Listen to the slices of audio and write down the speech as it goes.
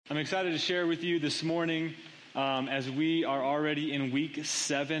I'm excited to share with you this morning as we are already in week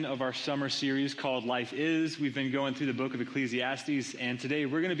 7 of our summer series called Life Is. We've been going through the book of Ecclesiastes, and today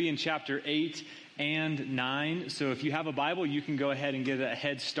we're going to be in chapter 8 and 9. So if you have a Bible, you can go ahead and get a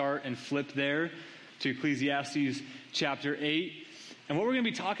head start and flip there to Ecclesiastes chapter 8. And what we're going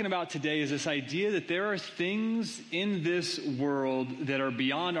to be talking about today is this idea that there are things in this world that are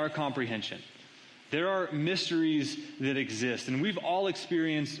beyond our comprehension. There are mysteries that exist, and we've all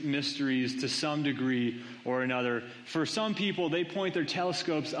experienced mysteries to some degree or another. For some people, they point their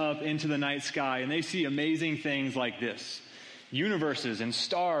telescopes up into the night sky and they see amazing things like this. Universes and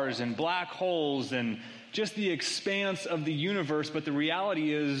stars and black holes and just the expanse of the universe, but the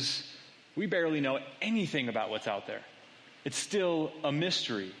reality is we barely know anything about what's out there. It's still a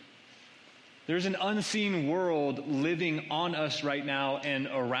mystery. There's an unseen world living on us right now and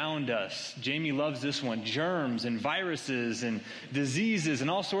around us. Jamie loves this one. Germs and viruses and diseases and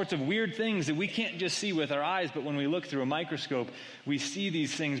all sorts of weird things that we can't just see with our eyes, but when we look through a microscope, we see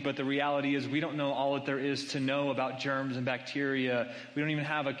these things, but the reality is we don't know all that there is to know about germs and bacteria. We don't even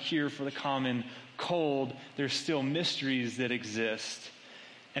have a cure for the common cold. There's still mysteries that exist.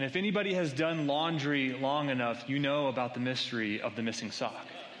 And if anybody has done laundry long enough, you know about the mystery of the missing sock.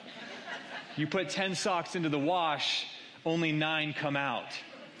 You put 10 socks into the wash, only 9 come out.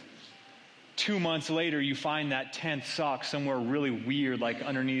 2 months later, you find that 10th sock somewhere really weird, like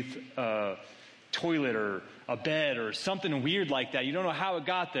underneath a toilet or a bed or something weird like that. You don't know how it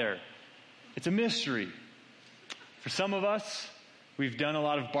got there. It's a mystery. For some of us, we've done a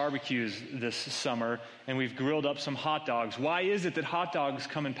lot of barbecues this summer, and we've grilled up some hot dogs. Why is it that hot dogs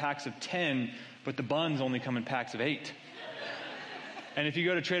come in packs of 10, but the buns only come in packs of 8? And if you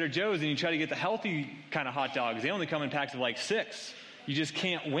go to Trader Joe's and you try to get the healthy kind of hot dogs, they only come in packs of like 6. You just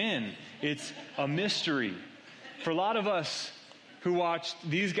can't win. It's a mystery. For a lot of us who watched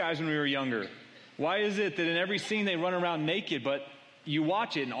these guys when we were younger, why is it that in every scene they run around naked, but you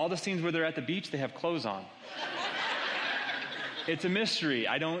watch it and all the scenes where they're at the beach, they have clothes on? It's a mystery.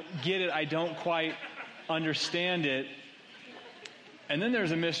 I don't get it. I don't quite understand it. And then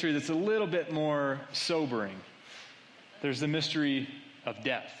there's a mystery that's a little bit more sobering. There's the mystery of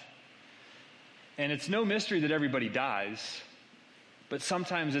death. And it's no mystery that everybody dies, but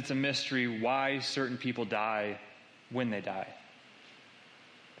sometimes it's a mystery why certain people die when they die.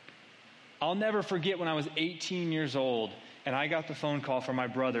 I'll never forget when I was 18 years old and I got the phone call from my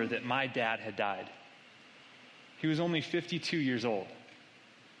brother that my dad had died. He was only 52 years old.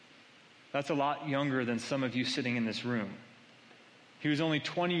 That's a lot younger than some of you sitting in this room. He was only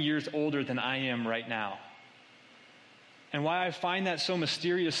 20 years older than I am right now. And why I find that so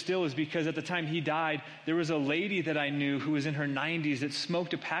mysterious still is because at the time he died, there was a lady that I knew who was in her 90s that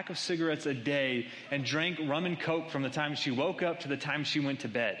smoked a pack of cigarettes a day and drank rum and coke from the time she woke up to the time she went to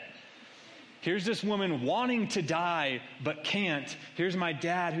bed. Here's this woman wanting to die but can't. Here's my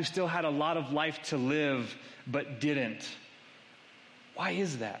dad who still had a lot of life to live but didn't. Why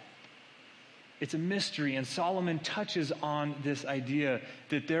is that? It's a mystery, and Solomon touches on this idea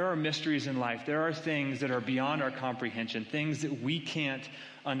that there are mysteries in life. There are things that are beyond our comprehension, things that we can't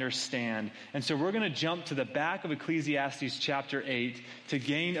understand. And so we're going to jump to the back of Ecclesiastes chapter 8 to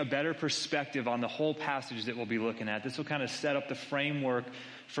gain a better perspective on the whole passage that we'll be looking at. This will kind of set up the framework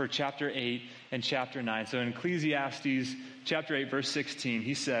for chapter 8 and chapter 9. So in Ecclesiastes chapter 8, verse 16,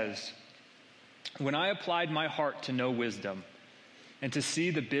 he says, "When I applied my heart to know wisdom, and to see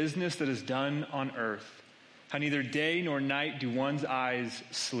the business that is done on earth, how neither day nor night do one's eyes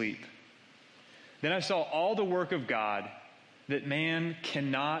sleep. Then I saw all the work of God, that man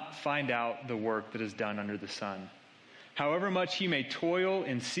cannot find out the work that is done under the sun. However much he may toil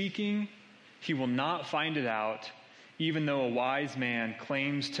in seeking, he will not find it out. Even though a wise man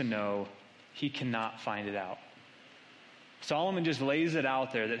claims to know, he cannot find it out." Solomon just lays it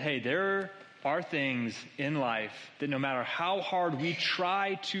out there that, hey, there are things in life that no matter how hard we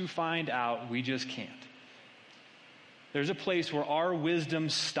try to find out, we just can't. There's a place where our wisdom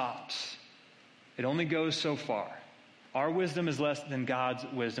stops. It only goes so far. Our wisdom is less than God's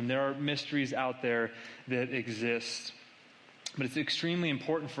wisdom. There are mysteries out there that exist. But it's extremely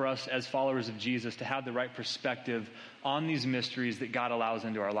important for us as followers of Jesus to have the right perspective on these mysteries that God allows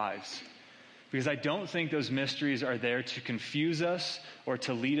into our lives. Because I don't think those mysteries are there to confuse us or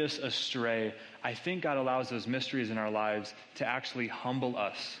to lead us astray. I think God allows those mysteries in our lives to actually humble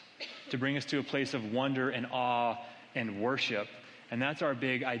us, to bring us to a place of wonder and awe and worship. And that's our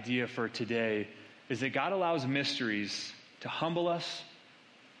big idea for today, is that God allows mysteries to humble us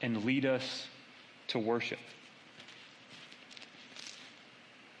and lead us to worship.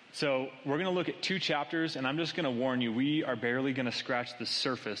 So we're going to look at 2 chapters, and I'm just going to warn you, we are barely going to scratch the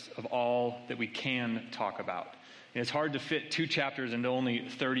surface of all that we can talk about. And it's hard to fit 2 chapters into only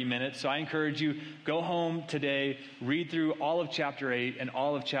 30 minutes, so I encourage you, go home today, read through all of chapter 8 and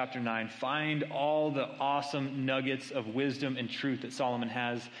all of chapter 9. Find all the awesome nuggets of wisdom and truth that Solomon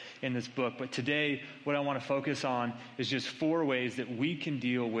has in this book. But today, what I want to focus on is just 4 ways that we can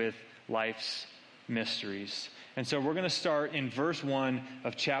deal with life's mysteries. And so we're going to start in verse 1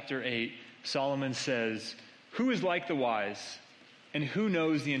 of chapter 8. Solomon says, "Who is like the wise, and who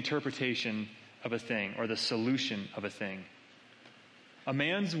knows the interpretation of a thing, or the solution of a thing? A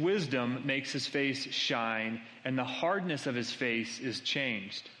man's wisdom makes his face shine, and the hardness of his face is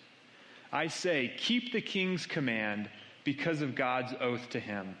changed. I say, keep the king's command because of God's oath to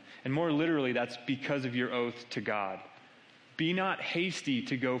him." And more literally, that's because of your oath to God. "Be not hasty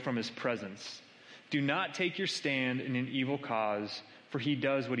to go from his presence. Do not take your stand in an evil cause, for he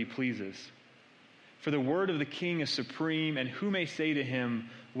does what he pleases. For the word of the king is supreme, and who may say to him,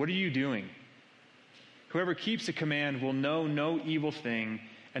 'What are you doing?' Whoever keeps a command will know no evil thing,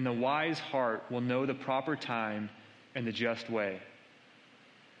 and the wise heart will know the proper time and the just way.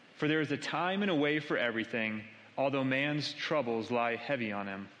 For there is a time and a way for everything, although man's troubles lie heavy on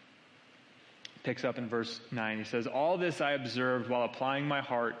him." Picks up in verse 9. He says, "All this I observed while applying my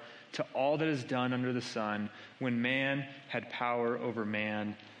heart to all that is done under the sun, when man had power over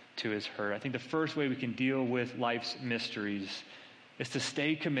man to his hurt." I think the first way we can deal with life's mysteries is to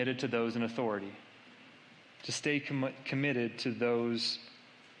stay committed to those in authority. To stay committed to those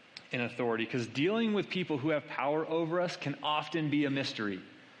in authority. Because dealing with people who have power over us can often be a mystery.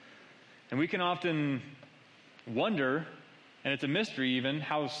 And we can often wonder, and it's a mystery even,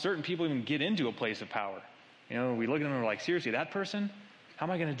 how certain people even get into a place of power. You know, we look at them and we're like, seriously, that person? How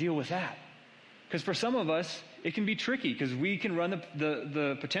am I going to deal with that? Because for some of us, it can be tricky because we can run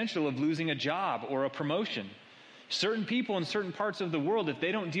the potential of losing a job or a promotion. Certain people in certain parts of the world, if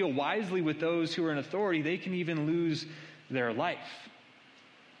they don't deal wisely with those who are in authority, they can even lose their life.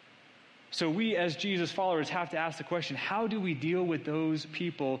 So we as Jesus followers have to ask the question, how do we deal with those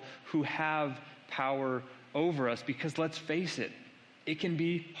people who have power over us? Because let's face it, it can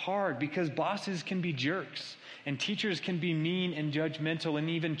be hard because bosses can be jerks and teachers can be mean and judgmental, and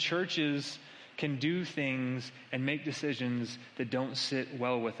even churches can do things and make decisions that don't sit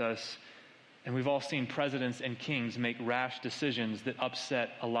well with us. And we've all seen presidents and kings make rash decisions that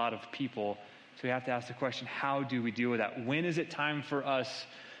upset a lot of people. So we have to ask the question, how do we deal with that? When is it time for us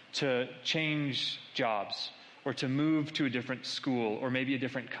to change jobs or to move to a different school or maybe a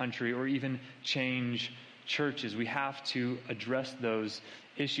different country or even change churches? We have to address those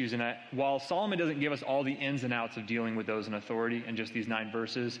issues. And while Solomon doesn't give us all the ins and outs of dealing with those in authority in just these 9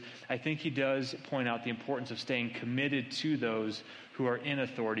 verses, I think he does point out the importance of staying committed to those who are in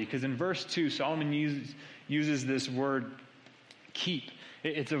authority. Because in verse 2, Solomon uses this word, keep.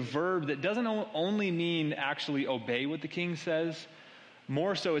 It's a verb that doesn't only mean actually obey what the king says.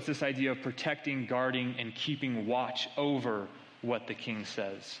 More so, it's this idea of protecting, guarding, and keeping watch over what the king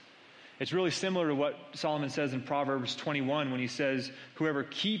says. It's really similar to what Solomon says in Proverbs 21 when he says, whoever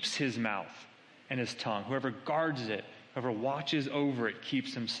keeps his mouth and his tongue, whoever guards it, whoever watches over it,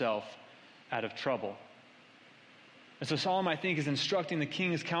 keeps himself out of trouble. And so Solomon, I think, is instructing the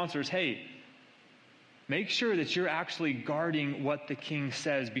king's counselors, hey, make sure that you're actually guarding what the king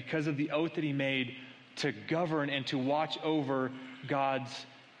says because of the oath that he made to govern and to watch over God's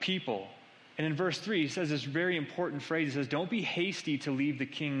people. And in verse 3, he says this very important phrase. He says, don't be hasty to leave the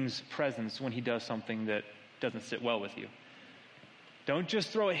king's presence when he does something that doesn't sit well with you. Don't just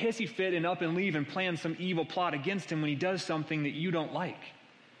throw a hissy fit and up and leave and plan some evil plot against him when he does something that you don't like.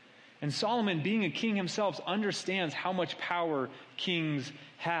 And Solomon, being a king himself, understands how much power kings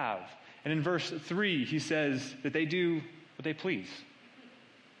have. And in verse 3, he says that they do what they please.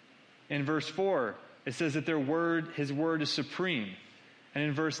 In verse 4, it says that his word is supreme. And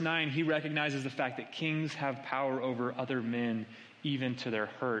in verse 9, he recognizes the fact that kings have power over other men, even to their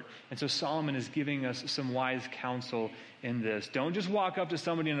hurt. And so Solomon is giving us some wise counsel in this. Don't just walk up to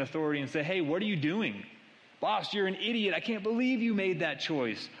somebody in authority and say, hey, what are you doing? Boss, you're an idiot. I can't believe you made that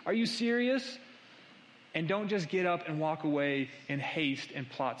choice. Are you serious? And don't just get up and walk away in haste and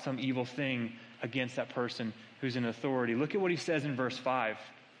plot some evil thing against that person who's in authority. Look at what he says in verse 5.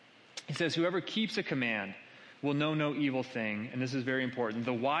 He says, whoever keeps a command will know no evil thing. And this is very important.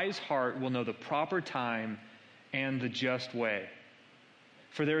 The wise heart will know the proper time and the just way.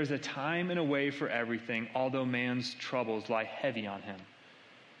 For there is a time and a way for everything, although man's troubles lie heavy on him.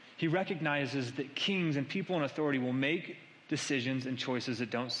 He recognizes that kings and people in authority will make decisions and choices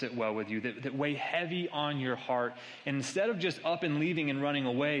that don't sit well with you, that weigh heavy on your heart. And instead of just up and leaving and running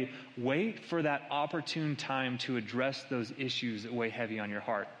away, wait for that opportune time to address those issues that weigh heavy on your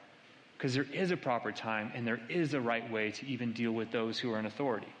heart. Because there is a proper time and there is a right way to even deal with those who are in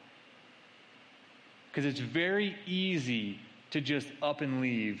authority. Because it's very easy to just up and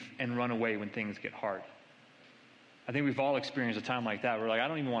leave and run away when things get hard. I think we've all experienced a time like that. We're like, I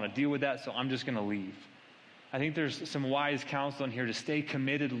don't even want to deal with that, so I'm just going to leave. I think there's some wise counsel in here to stay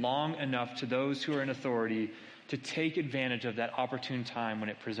committed long enough to those who are in authority to take advantage of that opportune time when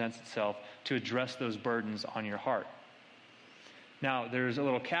it presents itself to address those burdens on your heart. Now, there's a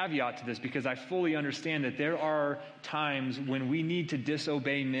little caveat to this because I fully understand that there are times when we need to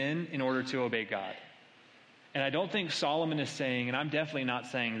disobey men in order to obey God. And I don't think Solomon is saying, and I'm definitely not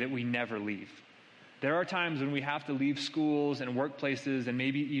saying, that we never leave. There are times when we have to leave schools and workplaces and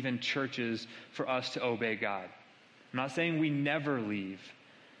maybe even churches for us to obey God. I'm not saying we never leave,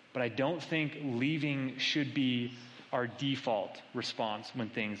 but I don't think leaving should be our default response when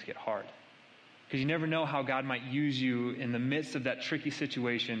things get hard. Because you never know how God might use you in the midst of that tricky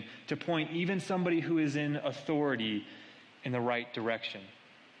situation to point even somebody who is in authority in the right direction.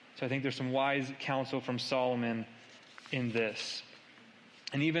 So I think there's some wise counsel from Solomon in this.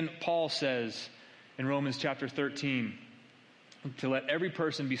 And even Paul says in Romans chapter 13, to let every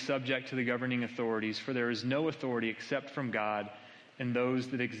person be subject to the governing authorities, for there is no authority except from God, and those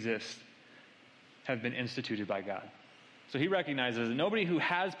that exist have been instituted by God. So he recognizes that nobody who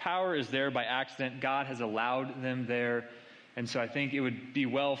has power is there by accident. God has allowed them there. And so I think it would be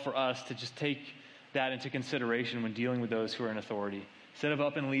well for us to just take that into consideration when dealing with those who are in authority. Instead of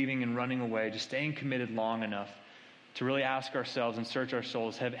up and leaving and running away, just staying committed long enough to really ask ourselves and search our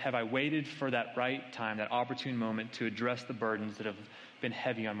souls, have I waited for that right time, that opportune moment to address the burdens that have been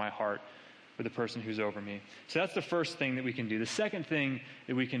heavy on my heart with the person who's over me? So that's the first thing that we can do. The second thing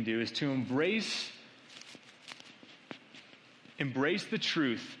that we can do is to embrace the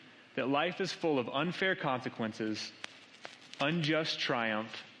truth that life is full of unfair consequences, unjust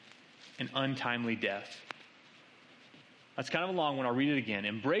triumph, and untimely death. That's kind of a long one. I'll read it again.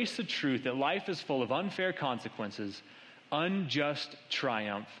 Embrace the truth that life is full of unfair consequences, unjust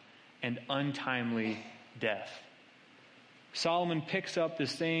triumph, and untimely death. Solomon picks up the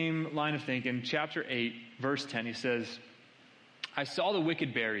same line of thinking. Chapter 8, verse 10, he says, I saw the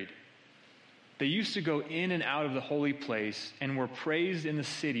wicked buried. They used to go in and out of the holy place and were praised in the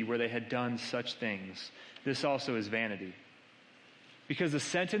city where they had done such things. This also is vanity. Because the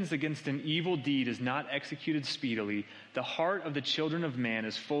sentence against an evil deed is not executed speedily, the heart of the children of man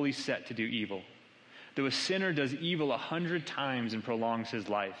is fully set to do evil. Though a sinner does evil 100 times and prolongs his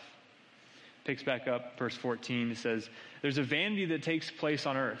life. Picks back up, verse 14, it says, there's a vanity that takes place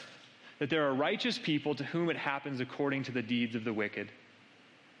on earth, that there are righteous people to whom it happens according to the deeds of the wicked.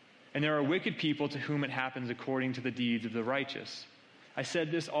 And there are wicked people to whom it happens according to the deeds of the righteous. I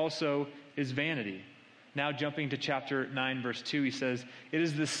said this also is vanity. Now jumping to chapter 9, verse 2, he says, it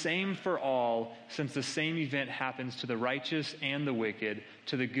is the same for all, since the same event happens to the righteous and the wicked,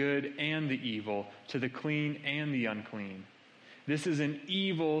 to the good and the evil, to the clean and the unclean. This is an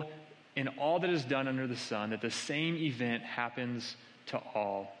evil in all that is done under the sun, that the same event happens to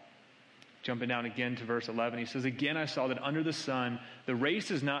all. Jumping down again to verse 11, he says, again I saw that under the sun, the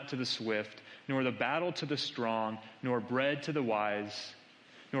race is not to the swift, nor the battle to the strong, nor bread to the wise,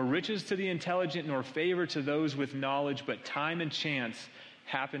 nor riches to the intelligent, nor favor to those with knowledge, but time and chance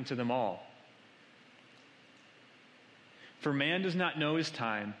happen to them all. For man does not know his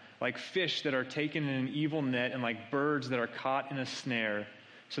time, like fish that are taken in an evil net, and like birds that are caught in a snare.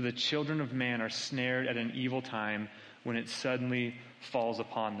 So the children of man are snared at an evil time when it suddenly falls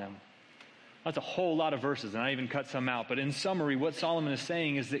upon them. That's a whole lot of verses, and I even cut some out. But in summary, what Solomon is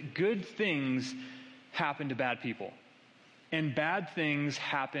saying is that good things happen to bad people. And bad things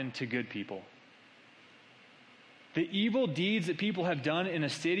happen to good people. The evil deeds that people have done in a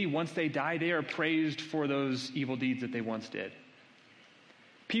city, once they die, they are praised for those evil deeds that they once did.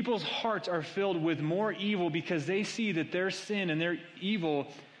 People's hearts are filled with more evil because they see that their sin and their evil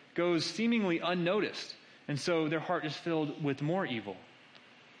goes seemingly unnoticed. And so their heart is filled with more evil.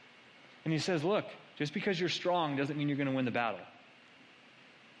 And he says, look, just because you're strong doesn't mean you're going to win the battle.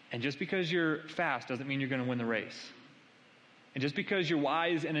 And just because you're fast doesn't mean you're going to win the race. And just because you're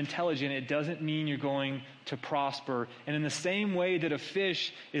wise and intelligent, it doesn't mean you're going to prosper. And in the same way that a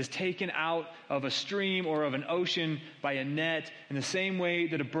fish is taken out of a stream or of an ocean by a net, in the same way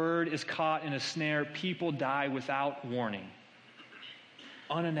that a bird is caught in a snare, people die without warning,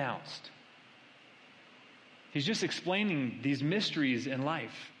 unannounced. He's just explaining these mysteries in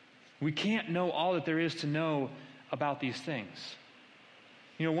life. We can't know all that there is to know about these things.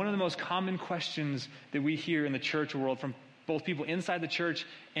 You know, one of the most common questions that we hear in the church world from both people inside the church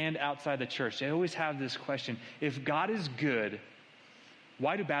and outside the church, they always have this question: if God is good,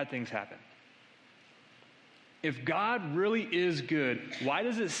 why do bad things happen? If God really is good, why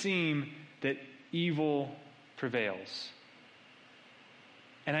does it seem that evil prevails?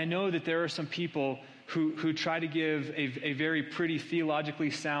 And I know that there are some people who try to give a very pretty theologically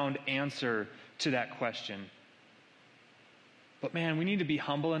sound answer to that question. But man, we need to be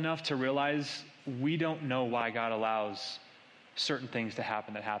humble enough to realize we don't know why God allows certain things to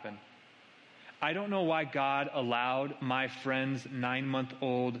happen that happen. I don't know why God allowed my friend's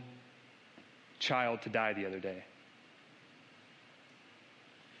 9-month-old child to die the other day.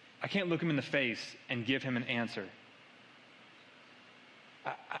 I can't look him in the face and give him an answer.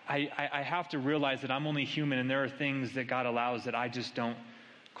 I have to realize that I'm only human, and there are things that God allows that I just don't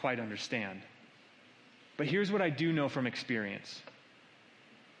quite understand. But here's what I do know from experience.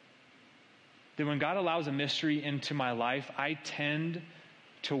 That when God allows a mystery into my life, I tend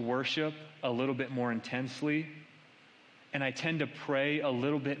to worship a little bit more intensely, and I tend to pray a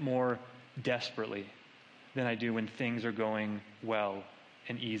little bit more desperately than I do when things are going well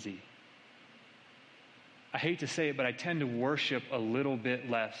and easy. I hate to say it, but I tend to worship a little bit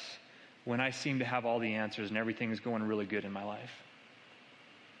less when I seem to have all the answers and everything is going really good in my life.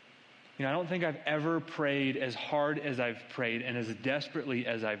 You know, I don't think I've ever prayed as hard as I've prayed and as desperately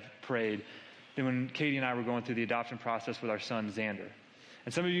as I've prayed than when Katie and I were going through the adoption process with our son, Xander.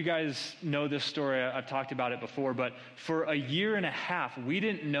 And some of you guys know this story. I've talked about it before, but for a year and a half, we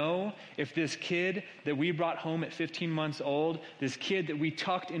didn't know if this kid that we brought home at 15 months old, this kid that we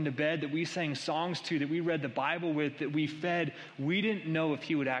tucked into bed, that we sang songs to, that we read the Bible with, that we fed, we didn't know if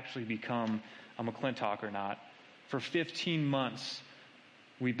he would actually become a McClintock or not. For 15 months,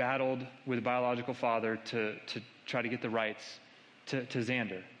 we battled with a biological father to try to get the rights to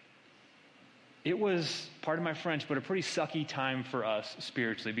Xander. It was, pardon my French, but a pretty sucky time for us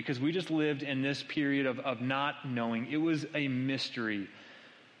spiritually, because we just lived in this period of not knowing. It was a mystery.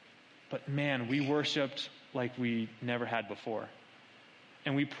 But man, we worshiped like we never had before.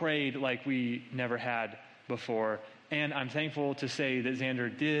 And we prayed like we never had before. And I'm thankful to say that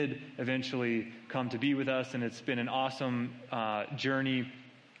Xander did eventually come to be with us, and it's been an awesome journey.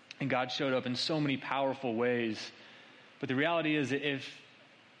 And God showed up in so many powerful ways. But the reality is that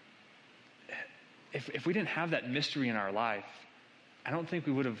if we didn't have that mystery in our life, I don't think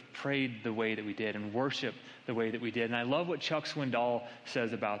we would have prayed the way that we did and worshiped the way that we did. And I love what Chuck Swindoll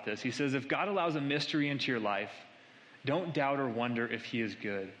says about this. He says, if God allows a mystery into your life, don't doubt or wonder if he is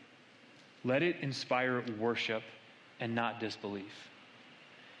good. Let it inspire worship and not disbelief.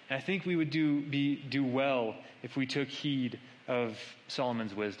 And I think we would do well if we took heed of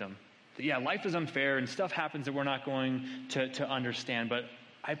Solomon's wisdom. That, yeah, life is unfair and stuff happens that we're not going to understand, but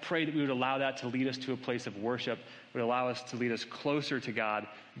I pray that we would allow that to lead us to a place of worship, would allow us to lead us closer to God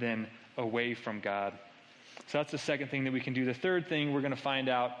than away from God. So that's the second thing that we can do. The third thing we're going to find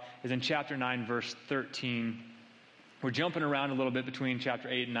out is in chapter 9, verse 13. We're jumping around a little bit between chapter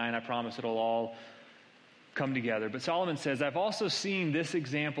 8 and 9. I promise it'll all come together. But Solomon says, I've also seen this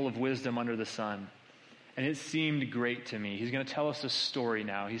example of wisdom under the sun, and it seemed great to me. He's going to tell us a story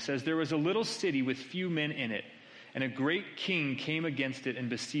now. He says, there was a little city with few men in it, and a great king came against it and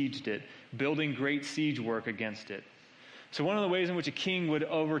besieged it, building great siege work against it. So one of the ways in which a king would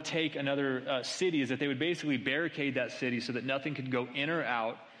overtake another city is that they would basically barricade that city so that nothing could go in or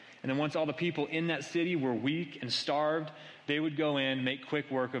out. And then once all the people in that city were weak and starved, they would go in, make quick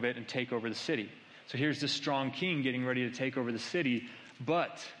work of it, and take over the city. So here's this strong king getting ready to take over the city.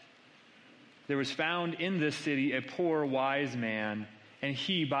 But there was found in this city a poor wise man, and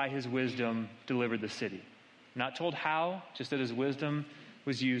he, by his wisdom, delivered the city. Not told how, just that his wisdom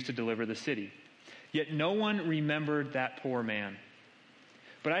was used to deliver the city. Yet no one remembered that poor man.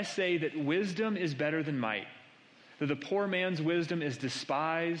 But I say that wisdom is better than might, that the poor man's wisdom is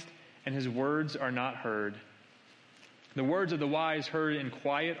despised, and his words are not heard. The words of the wise heard in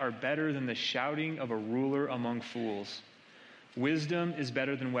quiet are better than the shouting of a ruler among fools. Wisdom is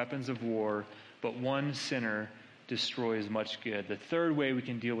better than weapons of war, but one sinner destroys much good. The third way we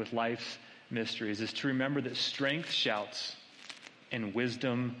can deal with life's mysteries is to remember that strength shouts and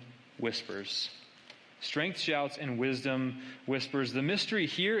wisdom whispers. Strength shouts and wisdom whispers. The mystery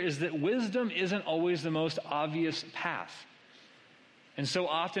here is that wisdom isn't always the most obvious path. And so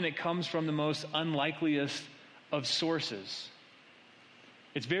often it comes from the most unlikeliest of sources.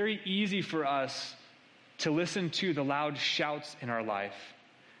 It's very easy for us to listen to the loud shouts in our life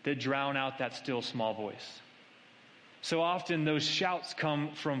that drown out that still small voice. So often those shouts come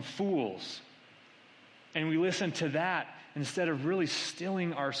from fools. And we listen to that instead of really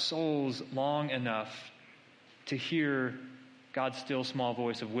stilling our souls long enough to hear God's still small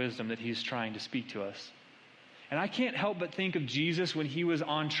voice of wisdom that he's trying to speak to us. And I can't help but think of Jesus when he was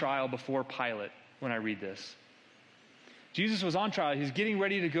on trial before Pilate when I read this. Jesus was on trial. He's getting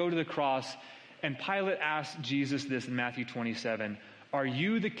ready to go to the cross. And Pilate asked Jesus this in Matthew 27, "Are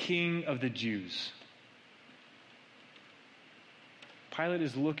you the king of the Jews?" Pilate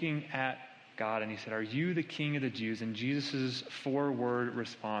is looking at God and he said, "Are you the king of the Jews?" And Jesus' 4-word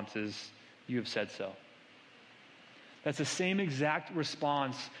response is, "You have said so." That's the same exact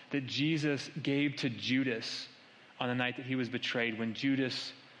response that Jesus gave to Judas on the night that he was betrayed, when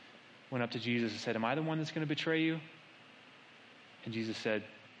Judas went up to Jesus and said, "Am I the one that's going to betray you?" And Jesus said,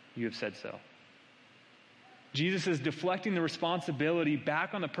 "You have said so." Jesus is deflecting the responsibility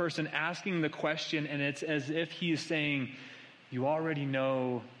back on the person asking the question, and it's as if he is saying, "You already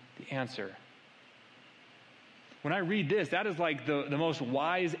know the answer." When I read this, that is like the most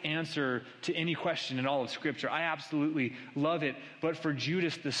wise answer to any question in all of Scripture. I absolutely love it. But for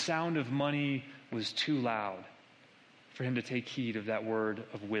Judas, the sound of money was too loud for him to take heed of that word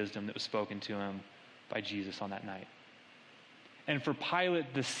of wisdom that was spoken to him by Jesus on that night. And for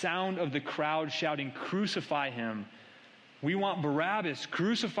Pilate, the sound of the crowd shouting, "Crucify him. We want Barabbas.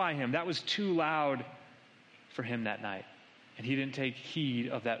 Crucify him." That was too loud for him that night. And he didn't take heed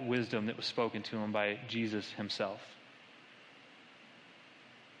of that wisdom that was spoken to him by Jesus himself.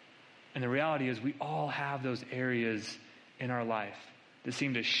 And the reality is we all have those areas in our life that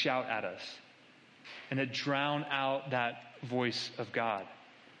seem to shout at us and that drown out that voice of God.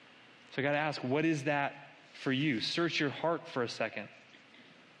 So I got to ask, what is that for you? Search your heart for a second.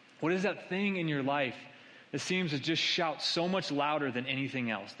 What is that thing in your life that seems to just shout so much louder than anything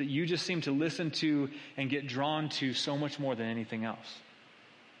else, that you just seem to listen to and get drawn to so much more than anything else?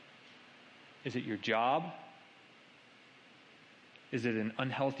 Is it your job? Is it an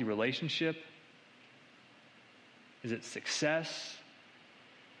unhealthy relationship? Is it success?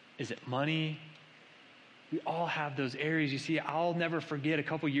 Is it money? We all have those areas. You see, I'll never forget a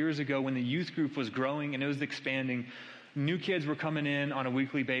couple years ago when the youth group was growing and it was expanding. New kids were coming in on a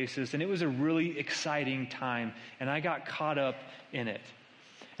weekly basis, and it was a really exciting time, and I got caught up in it.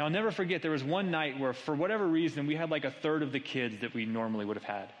 And I'll never forget, there was one night where, for whatever reason, we had like a third of the kids that we normally would have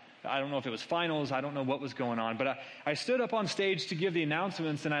had. I don't know if it was finals, I don't know what was going on, but I stood up on stage to give the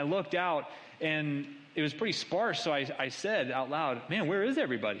announcements, and I looked out, and it was pretty sparse, so I said out loud, "Man, where is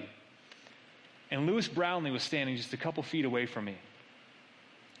everybody?" And Lewis Brownlee was standing just a couple feet away from me.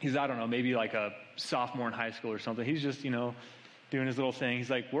 He's, I don't know, maybe like a sophomore in high school or something. He's just, doing his little thing. He's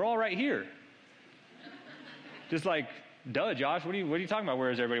like, "We're all right here." Just like, "Duh, Josh, what are you talking about? Where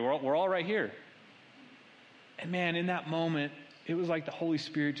is everybody? We're all right here." And man, in that moment, it was like the Holy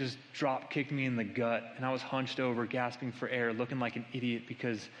Spirit just drop-kicked me in the gut, and I was hunched over, gasping for air, looking like an idiot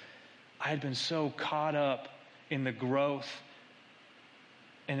because I had been so caught up in the growth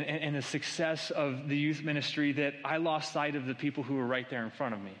and the success of the youth ministry that I lost sight of the people who were right there in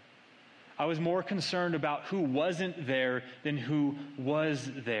front of me. I was more concerned about who wasn't there than who was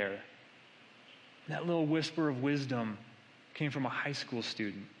there. And that little whisper of wisdom came from a high school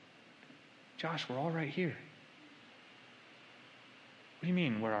student. "Josh, we're all right here." What do you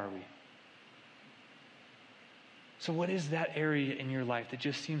mean, where are we? So what is that area in your life that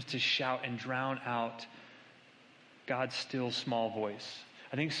just seems to shout and drown out God's still small voice?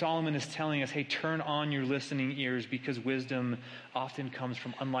 I think Solomon is telling us, hey, turn on your listening ears, because wisdom often comes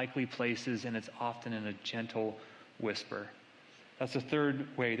from unlikely places, and it's often in a gentle whisper. That's the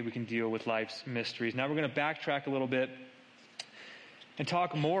third way that we can deal with life's mysteries. Now we're going to backtrack a little bit and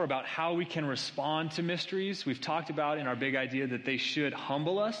talk more about how we can respond to mysteries. We've talked about in our big idea that they should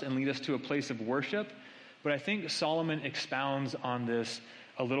humble us and lead us to a place of worship. But I think Solomon expounds on this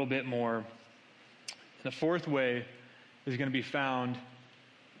a little bit more. And the fourth way is going to be found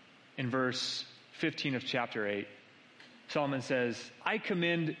in verse 15 of chapter 8. Solomon says, "I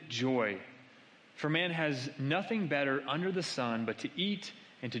commend joy, for man has nothing better under the sun but to eat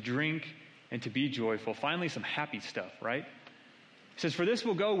and to drink and to be joyful." Finally, some happy stuff, right? He says, "For this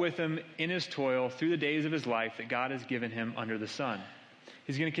will go with him in his toil through the days of his life that God has given him under the sun."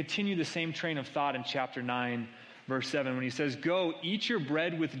 He's going to continue the same train of thought in chapter 9, verse 7, when he says, "Go, eat your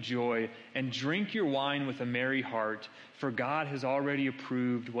bread with joy and drink your wine with a merry heart, for God has already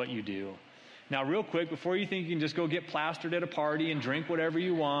approved what you do." Now, real quick, before you think you can just go get plastered at a party and drink whatever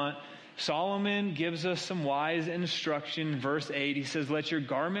you want, Solomon gives us some wise instruction. Verse 8, he says, "Let your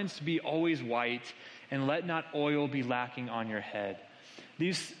garments be always white, and let not oil be lacking on your head."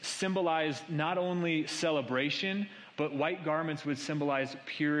 These symbolize not only celebration but white garments would symbolize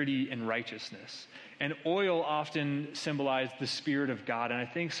purity and righteousness. And oil often symbolized the Spirit of God. And I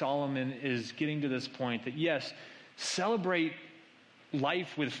think Solomon is getting to this point that, yes, celebrate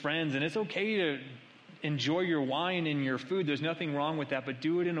life with friends, and it's okay to enjoy your wine and your food. There's nothing wrong with that, but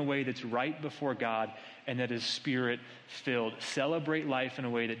do it in a way that's right before God and that is Spirit-filled. Celebrate life in a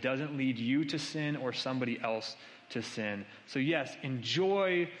way that doesn't lead you to sin or somebody else to sin. So yes,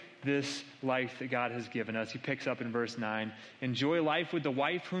 enjoy this life that God has given us. He picks up in verse 9, enjoy life with the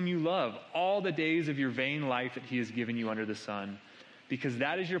wife whom you love, all the days of your vain life that he has given you under the sun, because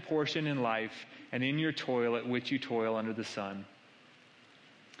that is your portion in life and in your toil at which you toil under the sun.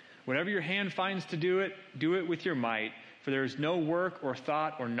 Whatever your hand finds to do it with your might, for there is no work or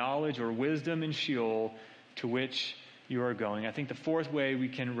thought or knowledge or wisdom in Sheol to which you are going. I think the fourth way we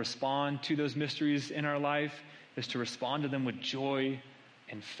can respond to those mysteries in our life is to respond to them with joy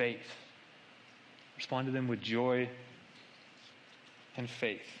and faith. Respond to them with joy and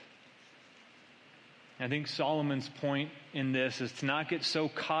faith. I think Solomon's point in this is to not get so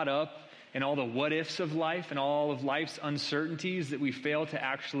caught up in all the what-ifs of life and all of life's uncertainties that we fail to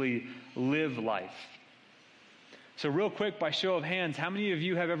actually live life. So real quick, by show of hands, how many of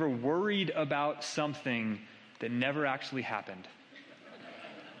you have ever worried about something that never actually happened?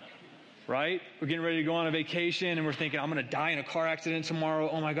 Right? We're getting ready to go on a vacation and we're thinking, I'm going to die in a car accident tomorrow.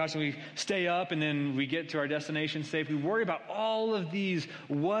 Oh my gosh, and we stay up and then we get to our destination safe. We worry about all of these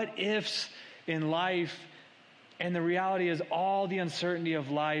what-ifs in life. And the reality is all the uncertainty of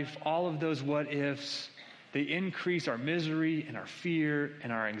life, all of those what-ifs, they increase our misery and our fear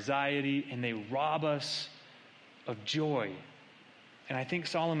and our anxiety, and they rob us of joy. And I think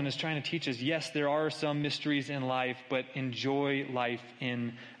Solomon is trying to teach us, yes, there are some mysteries in life, but enjoy life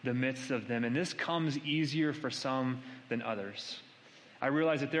in the midst of them. And this comes easier for some than others. I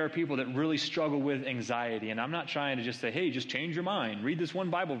realize that there are people that really struggle with anxiety, and I'm not trying to just say, hey, just change your mind, read this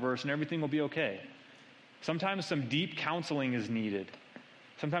one Bible verse and everything will be okay. Sometimes some deep counseling is needed.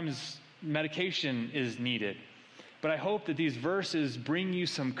 Sometimes medication is needed. But I hope that these verses bring you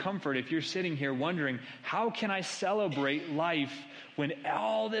some comfort if you're sitting here wondering, how can I celebrate life when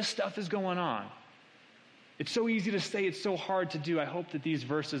all this stuff is going on? It's so easy to say, it's so hard to do. I hope that these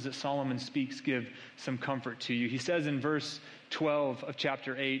verses that Solomon speaks give some comfort to you. He says in verse 12 of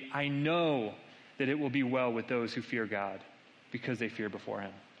chapter 8, I know that it will be well with those who fear God because they fear before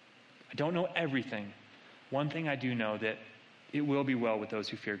him. I don't know everything. One thing I do know, that it will be well with those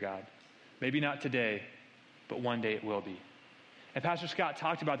who fear God. Maybe not today, but one day it will be. And Pastor Scott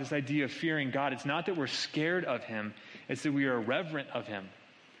talked about this idea of fearing God. It's not that we're scared of him. It's that we are reverent of him.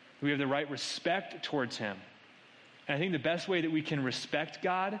 We have the right respect towards him. And I think the best way that we can respect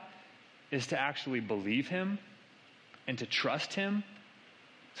God is to actually believe him and to trust him.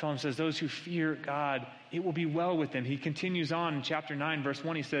 Psalm says, those who fear God, it will be well with them. He continues on in chapter 9, verse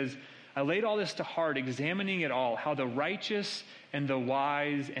 1. He says, I laid all this to heart, examining it all, how the righteous and the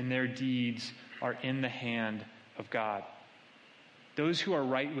wise and their deeds are in the hand of God. Those who are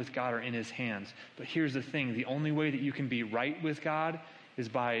right with God are in his hands. But here's the thing, the only way that you can be right with God is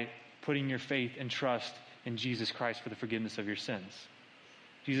by putting your faith and trust in Jesus Christ for the forgiveness of your sins.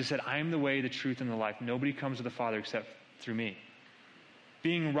 Jesus said, I am the way, the truth, and the life. Nobody comes to the Father except through me.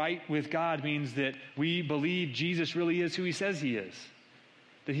 Being right with God means that we believe Jesus really is who he says he is.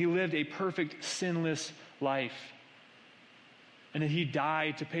 That he lived a perfect, sinless life. And that he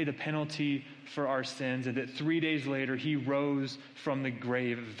died to pay the penalty for our sins. And that 3 days later, he rose from the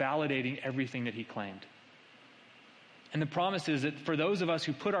grave, validating everything that he claimed. And the promise is that for those of us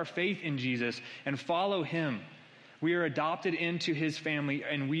who put our faith in Jesus and follow him, we are adopted into his family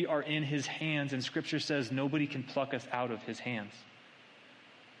and we are in his hands. And Scripture says nobody can pluck us out of his hands.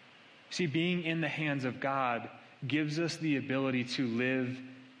 See, being in the hands of God gives us the ability to live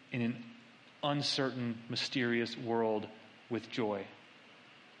in an uncertain, mysterious world with joy.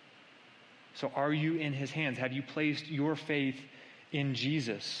 So are you in his hands? Have you placed your faith in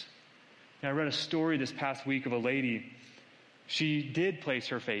Jesus? And I read a story this past week of a lady. She did place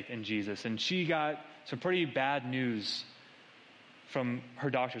her faith in Jesus, and she got some pretty bad news from her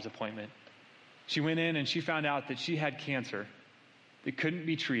doctor's appointment. She went in and she found out that she had cancer. It couldn't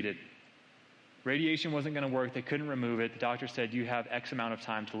be treated. Radiation wasn't going to work. They couldn't remove it. The doctor said, you have X amount of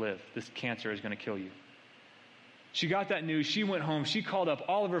time to live. This cancer is going to kill you. She got that news. She went home. She called up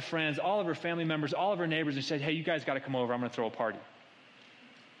all of her friends, all of her family members, all of her neighbors and said, hey, you guys got to come over. I'm going to throw a party.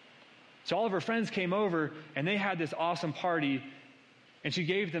 So all of her friends came over and they had this awesome party, and she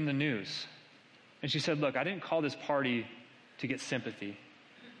gave them the news. And she said, look, I didn't call this party to get sympathy.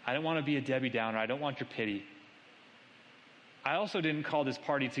 I don't want to be a Debbie Downer. I don't want your pity. I also didn't call this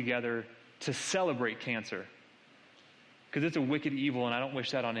party together to celebrate cancer. because it's a wicked evil, and I don't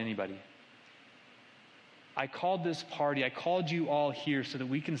wish that on anybody. I called this party, I called you all here so that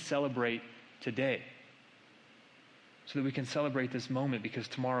we can celebrate today, so that we can celebrate this moment, because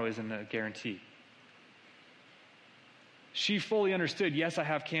tomorrow isn't a guarantee. She fully understood, yes, I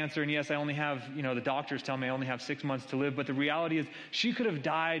have cancer, and yes, I only have, the doctors tell me I only have 6 months to live, but the reality is she could have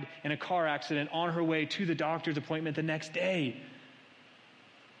died in a car accident on her way to the doctor's appointment the next day.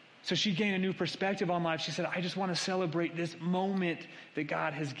 So she gained a new perspective on life. She said, I just want to celebrate this moment that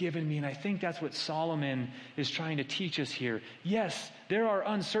God has given me. And I think that's what Solomon is trying to teach us here. Yes, there are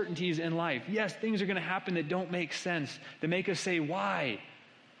uncertainties in life. Yes, things are going to happen that don't make sense, that make us say, why?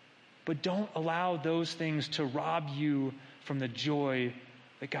 But don't allow those things to rob you from the joy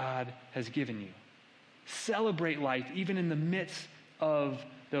that God has given you. Celebrate life even in the midst of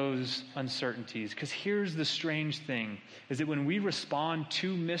those uncertainties. Because here's the strange thing, is that when we respond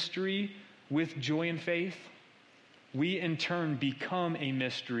to mystery with joy and faith, we in turn become a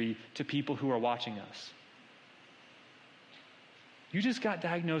mystery to people who are watching us. You just got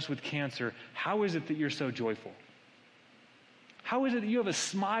diagnosed with cancer. How is it that you're so joyful? How is it that you have a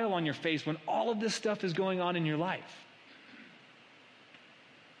smile on your face when all of this stuff is going on in your life?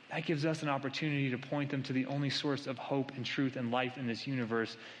 That gives us an opportunity to point them to the only source of hope and truth and life in this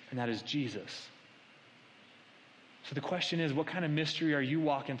universe, and that is Jesus. So the question is, what kind of mystery are you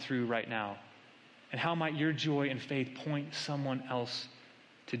walking through right now? And how might your joy and faith point someone else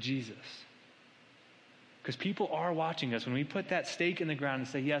to Jesus? Because people are watching us. When we put that stake in the ground and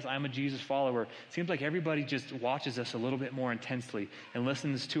say, yes, I'm a Jesus follower, it seems like everybody just watches us a little bit more intensely and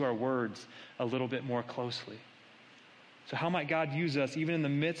listens to our words a little bit more closely. So how might God use us, even in the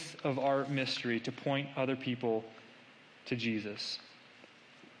midst of our mystery, to point other people to Jesus?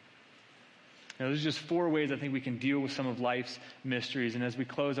 Now, there's just 4 ways I think we can deal with some of life's mysteries. And as we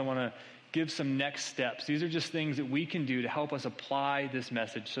close, I want to give some next steps. These are just things that we can do to help us apply this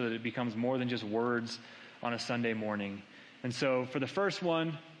message so that it becomes more than just words on a Sunday morning. And so for the first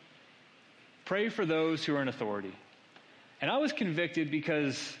one, pray for those who are in authority. And I was convicted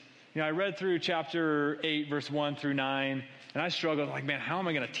because I read through chapter 8, verse 1 through 9, and I struggled, like, man, how am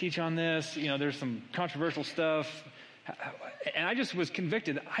I going to teach on this? There's some controversial stuff. And I just was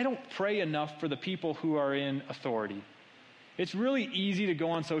convicted. I don't pray enough for the people who are in authority. It's really easy to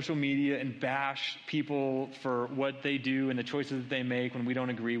go on social media and bash people for what they do and the choices that they make when we don't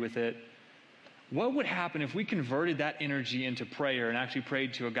agree with it. What would happen if we converted that energy into prayer and actually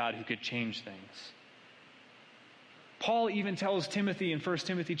prayed to a God who could change things? Paul even tells Timothy in 1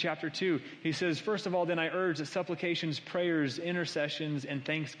 Timothy chapter 2, he says, first of all, then I urge that supplications, prayers, intercessions, and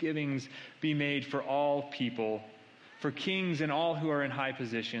thanksgivings be made for all people, for kings and all who are in high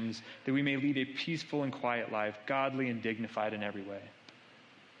positions, that we may lead a peaceful and quiet life, godly and dignified in every way.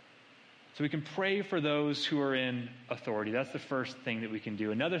 So we can pray for those who are in authority. That's the first thing that we can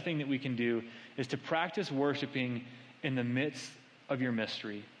do. Another thing that we can do is to practice worshiping in the midst of your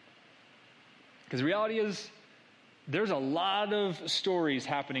mystery. Because the reality is, there's a lot of stories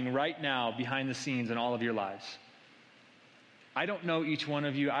happening right now behind the scenes in all of your lives. I don't know each one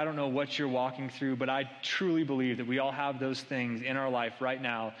of you. I don't know what you're walking through, but I truly believe that we all have those things in our life right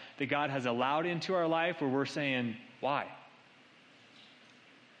now that God has allowed into our life where we're saying, why?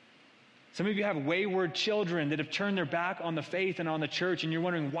 Some of you have wayward children that have turned their back on the faith and on the church, and you're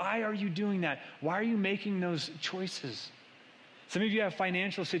wondering, why are you doing that? Why are you making those choices? Some of you have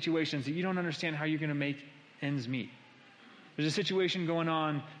financial situations that you don't understand how you're going to make ends meet. There's a situation going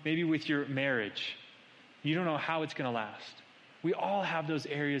on maybe with your marriage. You don't know how it's going to last. We all have those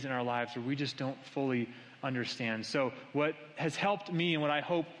areas in our lives where we just don't fully understand. So what has helped me and what I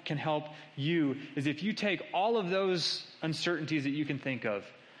hope can help you is if you take all of those uncertainties that you can think of,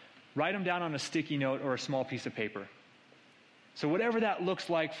 write them down on a sticky note or a small piece of paper. So whatever that looks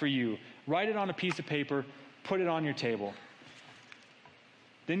like for you, write it on a piece of paper, put it on your table.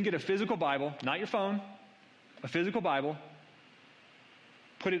 Then get a physical Bible, not your phone, a physical Bible,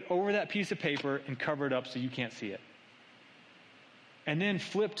 put it over that piece of paper and cover it up so you can't see it. And then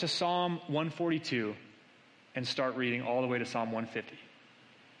flip to Psalm 142 and start reading all the way to Psalm 150.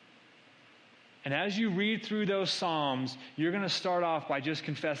 And as you read through those Psalms, you're going to start off by just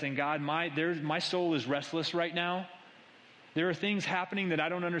confessing, God, my soul is restless right now. There are things happening that I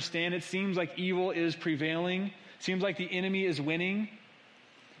don't understand. It seems like evil is prevailing. It seems like the enemy is winning.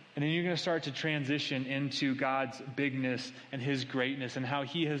 And then you're going to start to transition into God's bigness and His greatness and how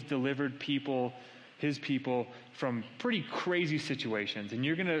He has delivered His people from pretty crazy situations. And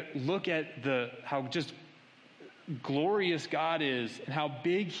you're going to look at how just glorious God is and how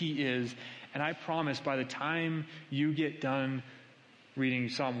big He is. And I promise by the time you get done reading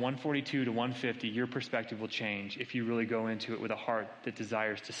Psalm 142 to 150, your perspective will change if you really go into it with a heart that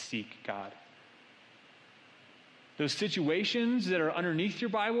desires to seek God. Those situations that are underneath your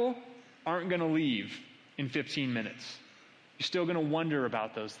Bible aren't going to leave in 15 minutes. You're still going to wonder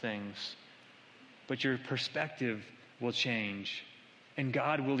about those things, but your perspective will change. And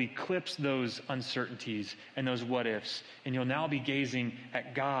God will eclipse those uncertainties and those what-ifs, and you'll now be gazing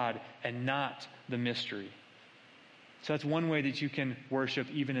at God and not the mystery. So that's one way that you can worship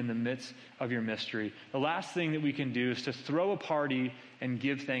even in the midst of your mystery. The last thing that we can do is to throw a party and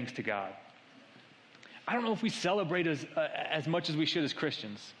give thanks to God. I don't know if we celebrate as much as we should as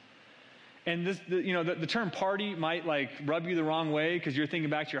Christians. And the term party might rub you the wrong way because you're thinking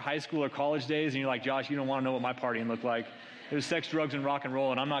back to your high school or college days and you're like, Josh, you don't want to know what my partying looked like. It was sex, drugs, and rock and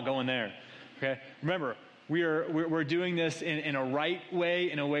roll, and I'm not going there. Okay? Remember, we're doing this in a right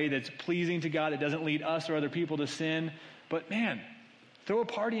way, in a way that's pleasing to God, that doesn't lead us or other people to sin. But man, throw a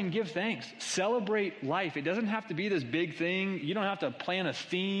party and give thanks. Celebrate life. It doesn't have to be this big thing. You don't have to plan a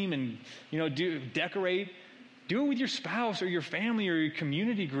theme and decorate. Do it with your spouse or your family or your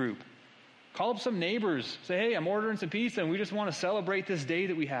community group. Call up some neighbors. Say, hey, I'm ordering some pizza, and we just want to celebrate this day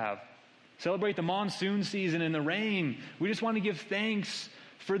that we have. Celebrate the monsoon season and the rain. We just want to give thanks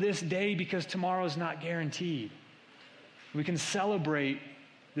for this day because tomorrow is not guaranteed. We can celebrate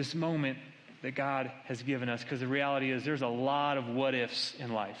this moment that God has given us because the reality is there's a lot of what-ifs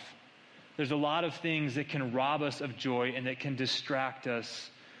in life. There's a lot of things that can rob us of joy and that can distract us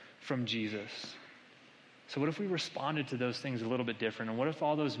from Jesus. So what if we responded to those things a little bit different? And what if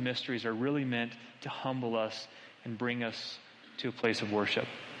all those mysteries are really meant to humble us and bring us to a place of worship?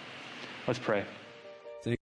 Let's pray.